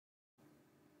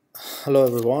Hello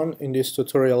everyone, in this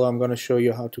tutorial I'm going to show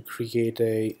you how to create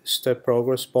a step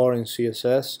progress bar in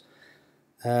CSS.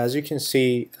 As you can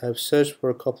see, I've searched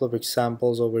for a couple of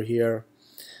examples over here.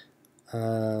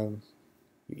 You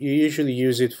usually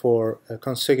use it for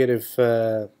consecutive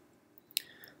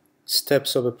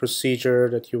steps of a procedure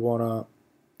that you want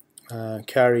to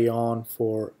carry on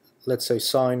for, let's say,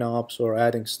 sign-ups or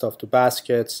adding stuff to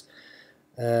baskets,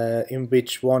 in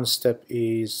which one step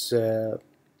is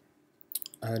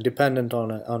dependent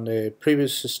on the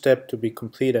previous step to be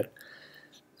completed.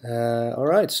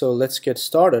 Alright, so let's get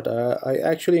started. I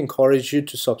actually encourage you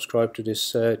to subscribe to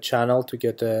this channel to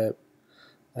get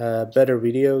better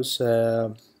videos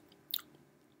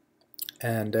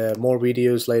and more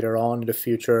videos later on in the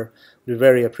future. We'd be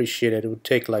very appreciated. It would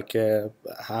take like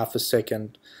half a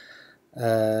second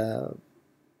to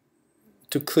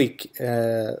click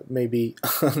maybe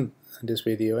on this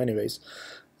video. Anyways,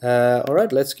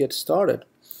 alright, let's get started.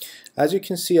 As you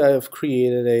can see, I have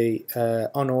created a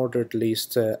unordered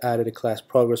list, added a class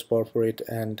progress bar for it,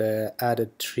 and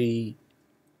added 3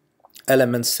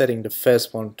 elements, setting the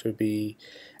first one to be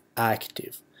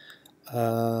active.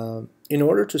 In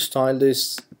order to style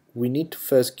this, we need to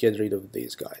first get rid of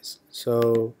these guys.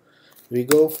 So we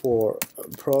go for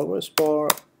progress bar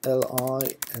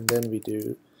li, and then we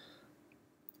do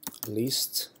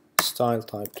list style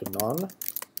type to none.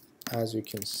 As you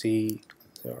can see,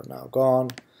 they are now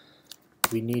gone.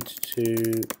 We need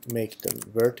to make them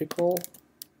vertical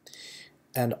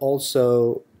and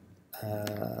also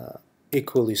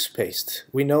equally spaced.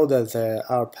 We know that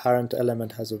our parent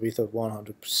element has a width of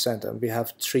 100%, and we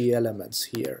have 3 elements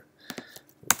here.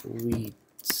 We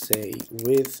say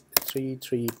width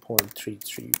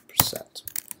 33.33%,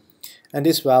 and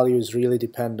this value is really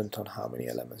dependent on how many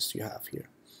elements you have here.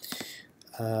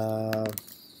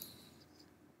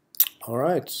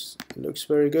 Alright, looks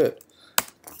very good.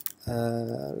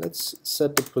 Let's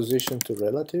set the position to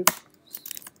relative,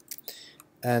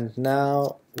 and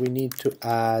now we need to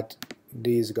add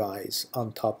these guys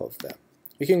on top of them.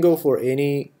 You can go for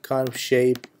any kind of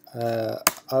shape.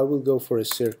 I will go for a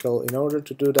circle. In order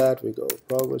to do that, we go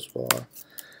progress bar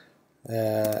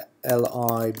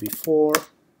li before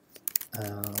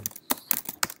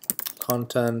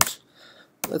content.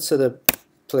 Let's set a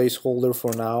placeholder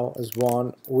for now as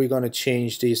 1. We're going to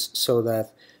change this so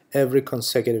that every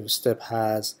consecutive step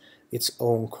has its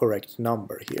own correct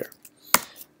number here.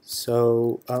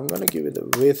 So I'm going to give it a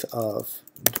width of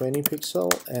 20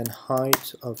 pixel and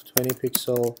height of 20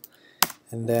 pixel,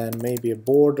 and then maybe a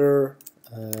border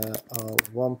of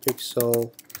 1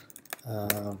 pixel,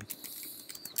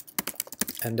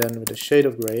 and then with a shade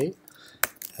of gray.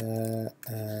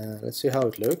 Let's see how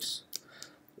it looks.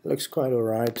 Looks quite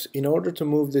alright. In order to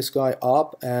move this guy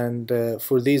up and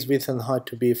for these width and height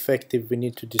to be effective, we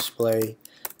need to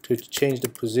change the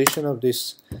position of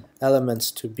these elements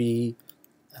to be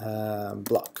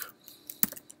block.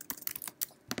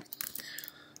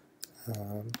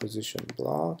 Position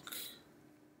block.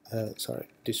 Sorry,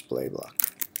 display block.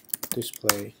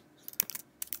 Display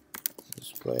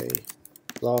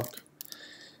block.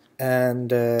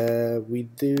 And we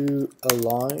do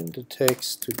align the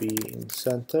text to be in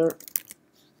center,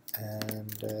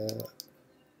 and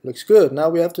looks good. Now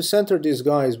we have to center these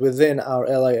guys within our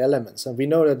li elements, and we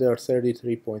know that they are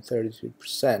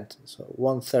 33.33%, so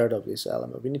 1/3 of this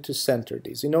element. We need to center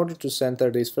these. In order to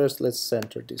center this, first let's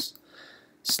center this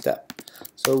step.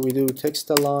 So we do text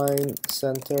align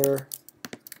center,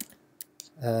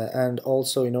 and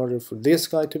also in order for this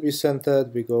guy to be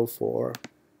centered, we go for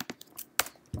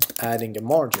adding a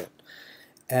margin,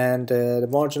 and the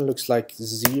margin looks like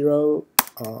 0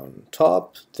 on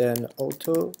top, then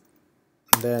auto,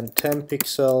 then 10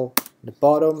 pixel at the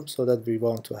bottom, so that we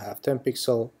want to have 10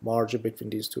 pixel margin between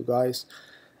these two guys,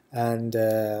 and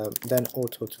then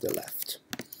auto to the left,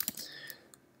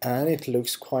 and it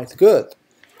looks quite good.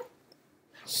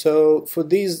 So for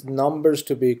these numbers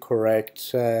to be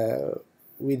correct,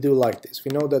 we do like this.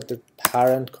 We know that the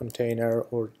parent container,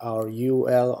 or our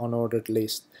UL unordered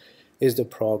list, is the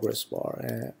progress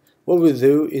bar. What we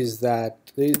do is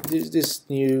that this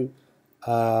new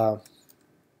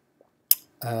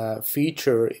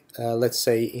feature, let's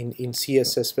say in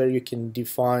CSS, where you can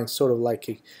define sort of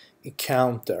like a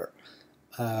counter.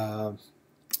 I'm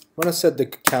going to set the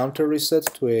counter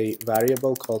reset to a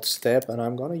variable called step, and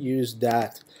I'm going to use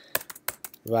that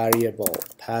variable,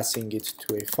 passing it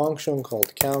to a function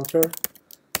called counter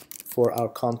for our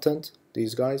content,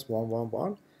 these guys 1 1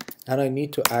 1, and I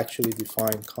need to actually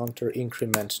define counter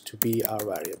increment to be our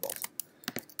variable.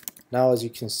 Now as you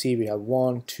can see, we have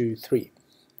 1 2 3.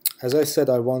 As I said,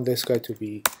 I want this guy to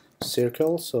be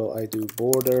circle, so I do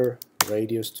border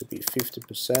radius to be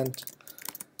 50%,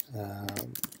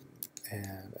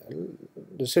 and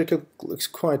the circle looks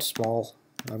quite small.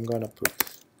 I'm gonna put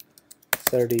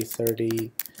 30,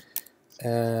 30,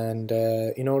 and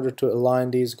in order to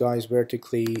align these guys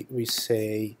vertically, we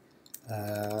say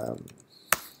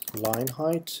line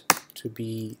height to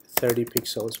be 30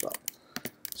 pixels as well.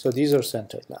 So these are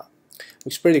centered now.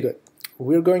 Looks pretty good.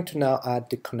 We're going to now add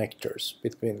the connectors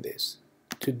between these.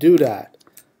 To do that,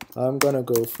 I'm gonna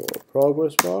go for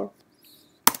progress bar,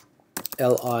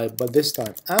 li, but this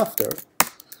time after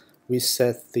we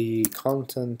set the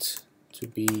content to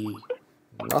be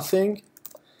nothing,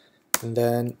 and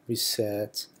then we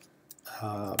set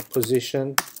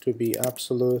position to be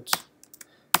absolute.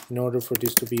 In order for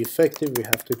this to be effective, we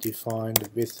have to define the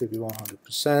width to be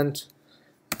 100%,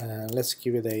 and let's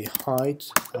give it a height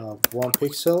of 1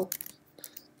 pixel,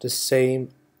 the same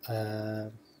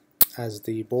as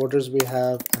the borders we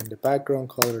have, and the background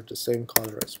color the same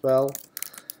color as well.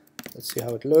 Let's see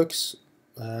how it looks.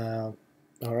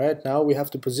 Alright, now we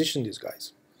have to position these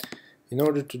guys. In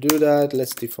order to do that,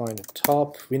 let's define a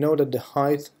top. We know that the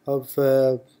height of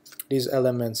these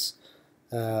elements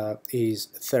is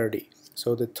 30,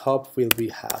 so the top will be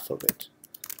half of it,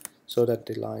 so that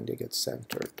the line they get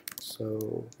centered.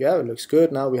 So yeah, it looks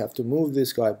good. Now we have to move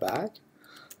this guy back.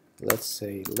 Let's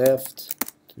say left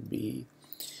to be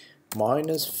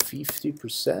minus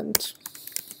 50%,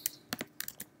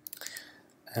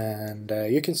 and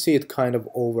you can see it kind of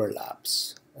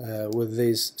overlaps with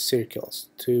these circles.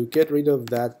 To get rid of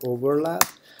that overlap,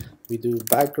 we do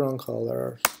background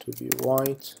color to be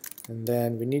white, and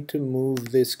then we need to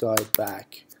move this guy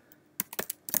back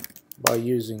by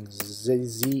using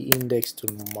z index to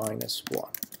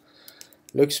 -1.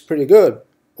 Looks pretty good.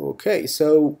 Okay,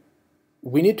 so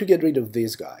we need to get rid of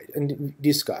this guy and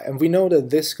this guy, and we know that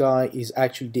this guy is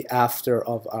actually the after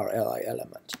of our li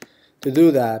element. To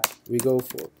do that, we go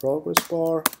for progress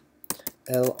bar,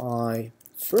 li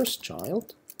first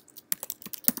child,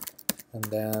 and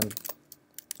then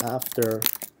after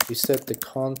we set the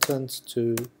content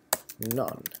to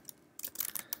none.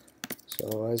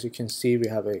 So as you can see, we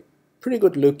have a pretty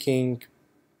good looking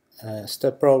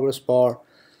step progress bar.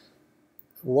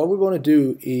 What we want to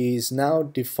do is now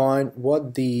define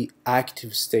what the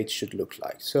active state should look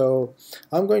like. So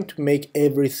I'm going to make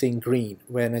everything green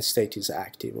when a state is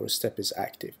active or a step is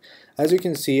active. As you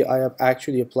can see, I have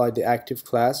actually applied the active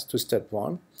class to step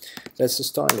 1. Let's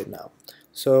style it now.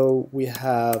 So we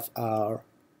have our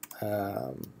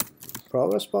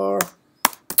progress bar,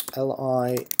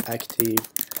 li active.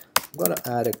 I'm going to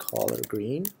add a color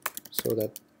green so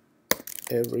that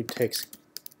every text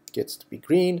gets to be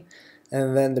green.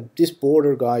 And then this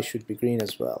border guy should be green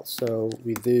as well. So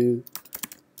we do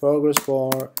progress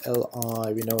bar,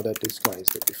 li, we know that this guy is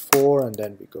the before, and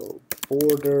then we go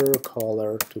border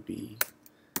color to be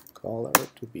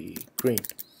green.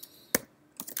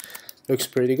 Looks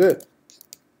pretty good.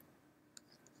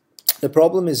 The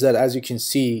problem is that, as you can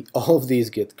see, all of these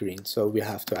get green, so we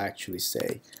have to actually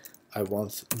say I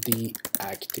want the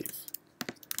active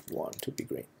one to be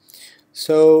green.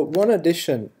 So one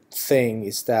addition thing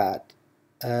is that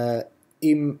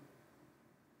in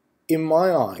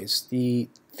my eyes, the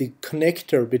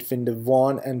connector between the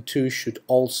 1 and 2 should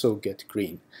also get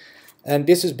green, and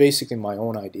this is basically my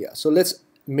own idea. So let's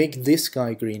make this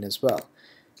guy green as well.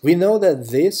 We know that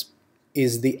this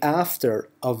is the after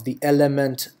of the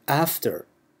element after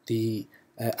the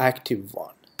active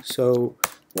one. So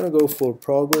I'm going to go for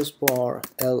progress bar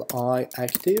li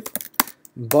active,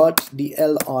 but the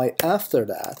li after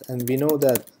that, and we know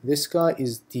that this guy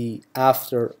is the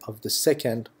after of the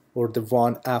second, or the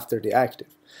one after the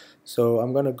active. So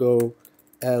I'm going to go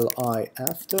li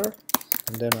after,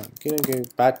 and then I'm going to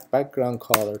give background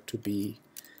color to be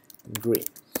green.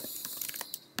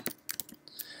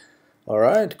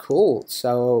 Alright, cool.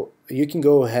 So you can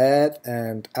go ahead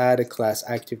and add a class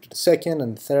active to the second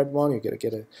and the third one. You're going to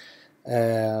get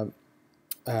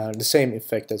the same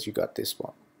effect as you got this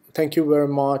one. Thank you very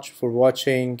much for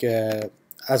watching.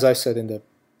 As I said in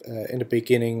the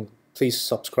beginning, please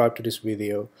subscribe to this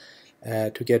video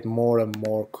to get more and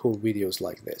more cool videos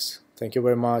like this. Thank you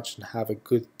very much, and have a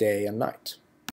good day and night.